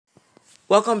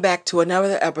Welcome back to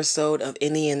another episode of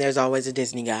In the End There's Always a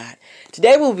Disney God.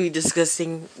 Today we'll be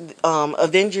discussing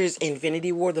Avengers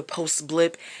Infinity War, the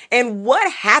post-blip, and what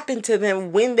happened to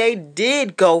them when they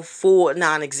did go full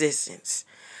non-existence.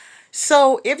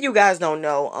 So, if you guys don't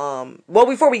know,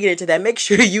 before we get into that, make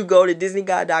sure you go to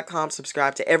DisneyGod.com,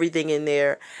 subscribe to everything in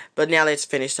there. But now let's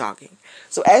finish talking.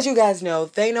 So, as you guys know,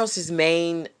 Thanos'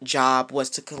 main job was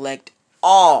to collect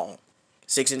all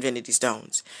 6 Infinity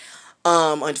Stones.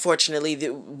 Unfortunately,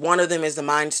 one of them is the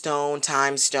Mind Stone,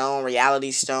 Time Stone,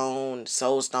 Reality Stone,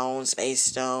 Soul Stone, Space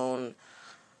Stone.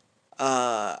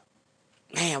 What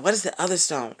is the other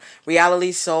stone?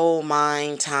 Reality, Soul,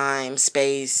 Mind, Time,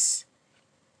 Space.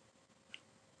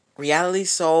 Reality,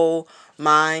 Soul,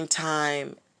 Mind,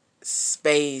 Time,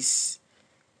 Space.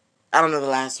 I don't know the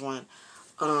last one.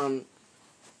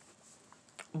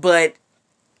 But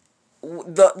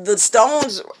the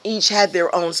stones each had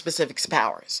their own specific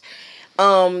powers.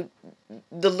 The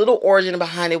little origin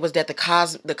behind it was that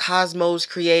the cosmos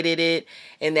created it,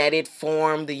 and that it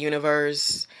formed the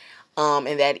universe,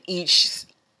 and that each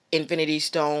Infinity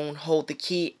Stone hold the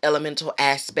key elemental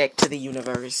aspect to the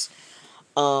universe.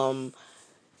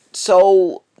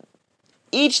 So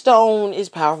each stone is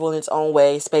powerful in its own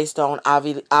way. Space Stone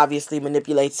obviously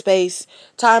manipulates space.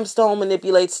 Time Stone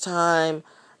manipulates time.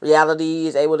 Reality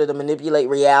is able to manipulate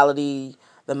reality.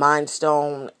 The Mind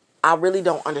Stone, I really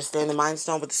don't understand the Mind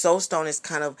Stone, but the Soul Stone is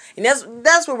kind of, and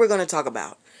that's what we're going to talk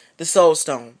about. The Soul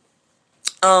Stone.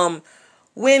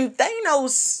 When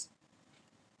Thanos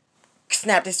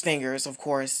snapped his fingers, of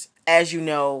course, as you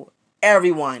know,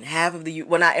 half of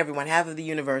the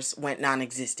universe went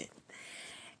non-existent.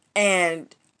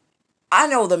 And I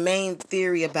know the main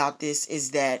theory about this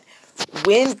is that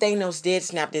when Thanos did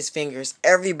snap his fingers,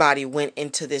 everybody went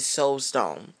into this Soul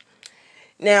Stone.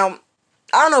 Now,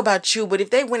 I don't know about you, but if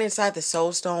they went inside the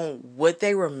Soul Stone, would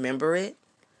they remember it?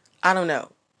 I don't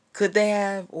know. Could they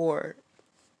have, or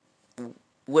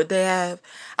would they have?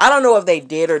 I don't know if they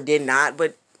did or did not,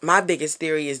 but my biggest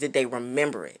theory is that they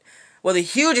remember it. Well, the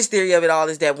hugest theory of it all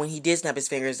is that when he did snap his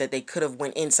fingers, that they could have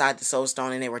went inside the Soul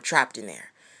Stone and they were trapped in there.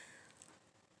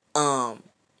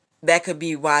 That could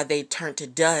be why they turned to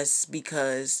dust,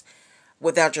 because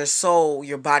without your soul,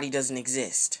 your body doesn't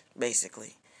exist,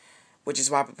 basically. Which is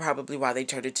probably why they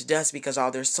turned it to dust, because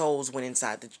all their souls went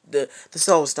inside the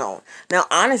Soul Stone. Now,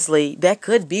 honestly, that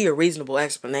could be a reasonable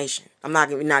explanation. I'm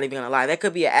not even gonna lie. That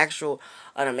could be an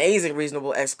amazing,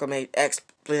 reasonable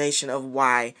explanation of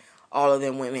why all of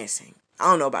them went missing. I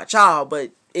don't know about y'all,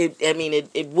 but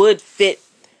it would fit.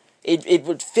 It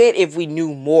would fit if we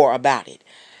knew more about it.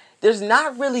 There's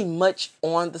not really much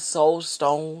on the Soul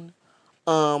Stone.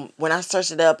 When I searched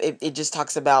it up, it just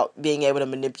talks about being able to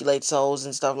manipulate souls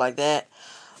and stuff like that.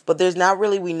 But there's not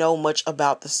really, we know much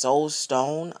about the Soul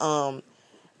Stone.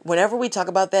 Whenever we talk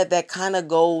about that kind of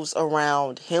goes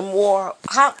around him war.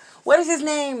 What is his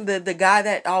name? The guy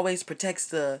that always protects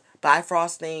the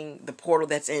Bifrost thing, the portal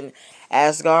that's in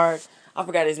Asgard. I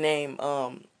forgot his name.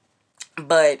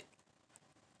 But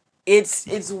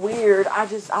it's weird. I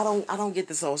don't get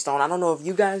the Soul Stone. I don't know if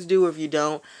you guys do or if you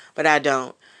don't, but I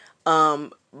don't.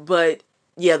 But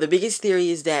yeah, the biggest theory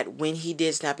is that when he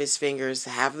did snap his fingers,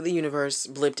 half of the universe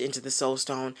blipped into the Soul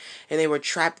Stone, and they were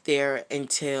trapped there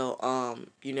until and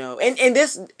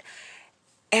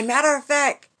matter of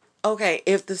fact, okay,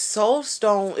 if the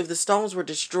stones were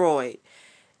destroyed,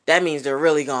 that means they're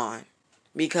really gone.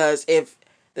 Because if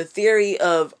the theory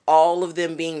of all of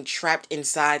them being trapped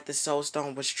inside the Soul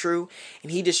Stone was true,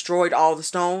 and he destroyed all the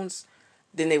stones,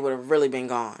 then they would have really been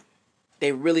gone.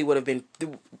 They really would have been,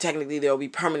 technically they'll be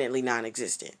permanently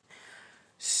non-existent.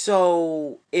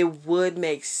 So it would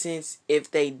make sense if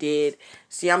they did.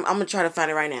 See, I'm going to try to find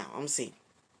it right now. I'm going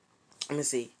to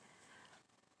see.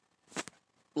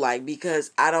 Like, because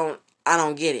I don't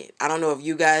get it. I don't know if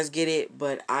you guys get it,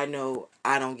 but I know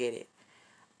I don't get it.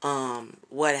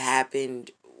 What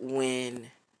happened when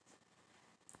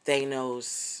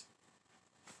Thanos,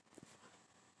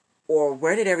 or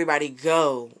where did everybody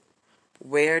go?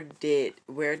 Where did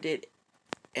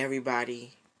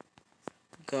everybody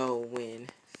go when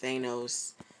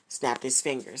Thanos snapped his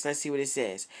fingers? Let's see what it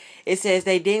says. It says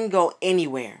they didn't go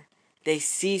anywhere. They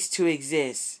ceased to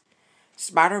exist.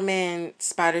 Spider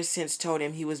Sense told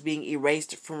him he was being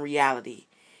erased from reality.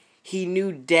 He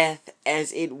knew death,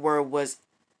 as it were, was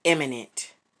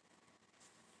imminent.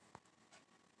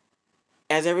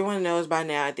 As everyone knows by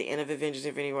now, at the end of Avengers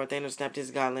Infinity War, Thanos snapped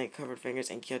his gauntlet-covered fingers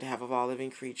and killed half of all living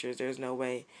creatures. There's no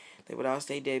way they would all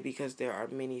stay dead, because there are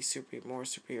many more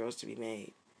superheroes to be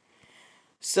made.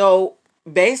 So,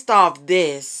 based off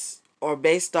this, or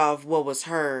based off what was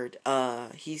heard,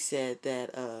 he said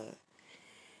that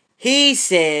he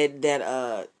said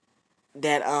that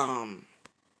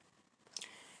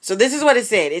so this is what it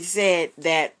said. It said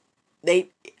that they,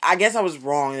 I guess I was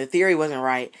wrong. The theory wasn't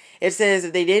right. It says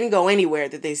that they didn't go anywhere,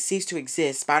 that they ceased to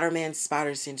exist. Spider-Man's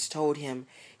spider sense told him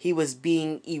he was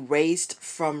being erased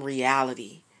from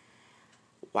reality.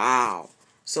 Wow.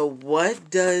 So what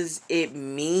does it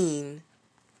mean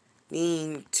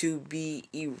to be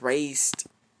erased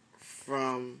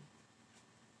from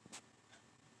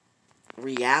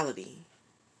reality?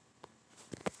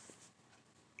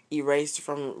 Erased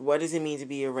from, what does it mean to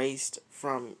be erased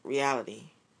from reality?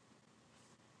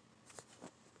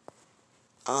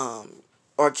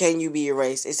 Or can you be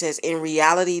erased? It says, in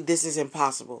reality, this is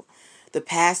impossible. The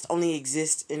past only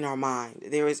exists in our mind.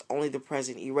 There is only the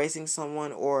present. Erasing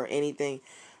someone or anything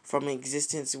from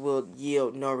existence will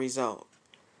yield no result.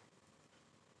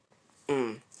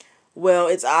 Well,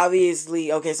 it's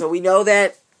obviously okay. So we know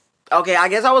that. Okay, I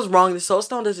guess I was wrong. The Soul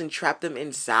Stone doesn't trap them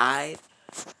inside.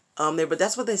 There, but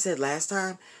that's what they said last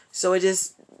time. So it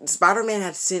just, Spider-Man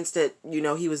had sensed that,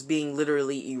 he was being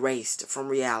literally erased from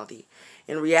reality.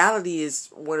 And reality is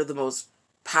one of the most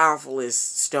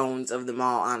powerfulest stones of them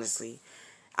all, honestly.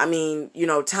 I mean,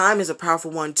 time is a powerful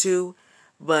one too,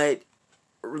 but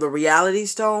the reality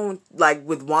stone, like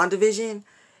with WandaVision,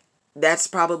 that's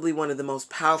probably one of the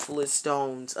most powerfulest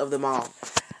stones of them all.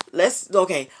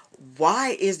 Okay,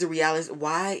 why is the reality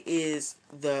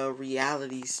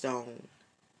stone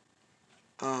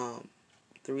um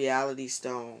the reality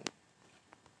stone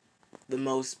the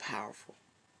most powerful?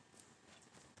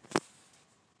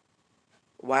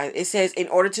 Why? It says, in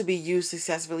order to be used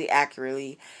successfully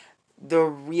accurately, the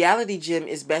reality gem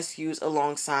is best used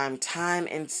alongside time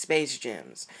and space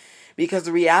gems, because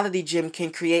the reality gem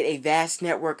can create a vast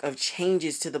network of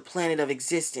changes to the planet of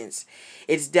existence.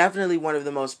 It's definitely one of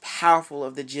the most powerful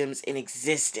of the gems in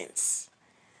existence.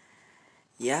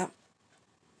 Yep.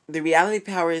 The reality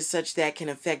power is such that can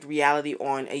affect reality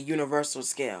on a universal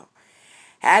scale.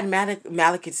 Had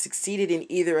Malekith succeeded in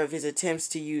either of his attempts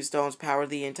to use Stone's power,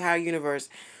 the entire universe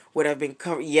would have been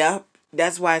covered. Yep,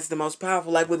 that's why it's the most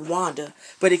powerful. Like with Wanda,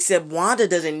 but except Wanda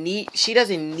doesn't need. She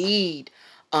doesn't need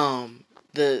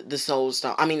the Soul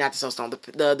Stone. I mean, not the Soul Stone.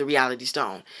 The Reality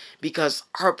Stone, because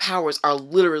her powers are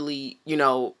literally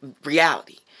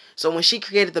reality. So when she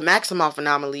created the Maximoff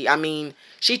anomaly, I mean,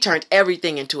 she turned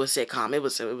everything into a sitcom. It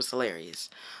was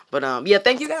hilarious. But yeah,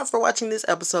 thank you guys for watching this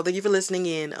episode. Thank you for listening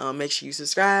in. Make sure you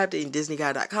subscribe to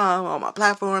DisneyGuy.com on my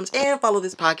platforms, and follow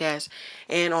this podcast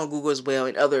and on Google as well,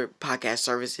 and other podcast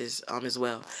services as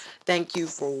well. Thank you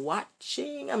for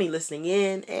watching. Listening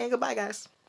in, and goodbye, guys.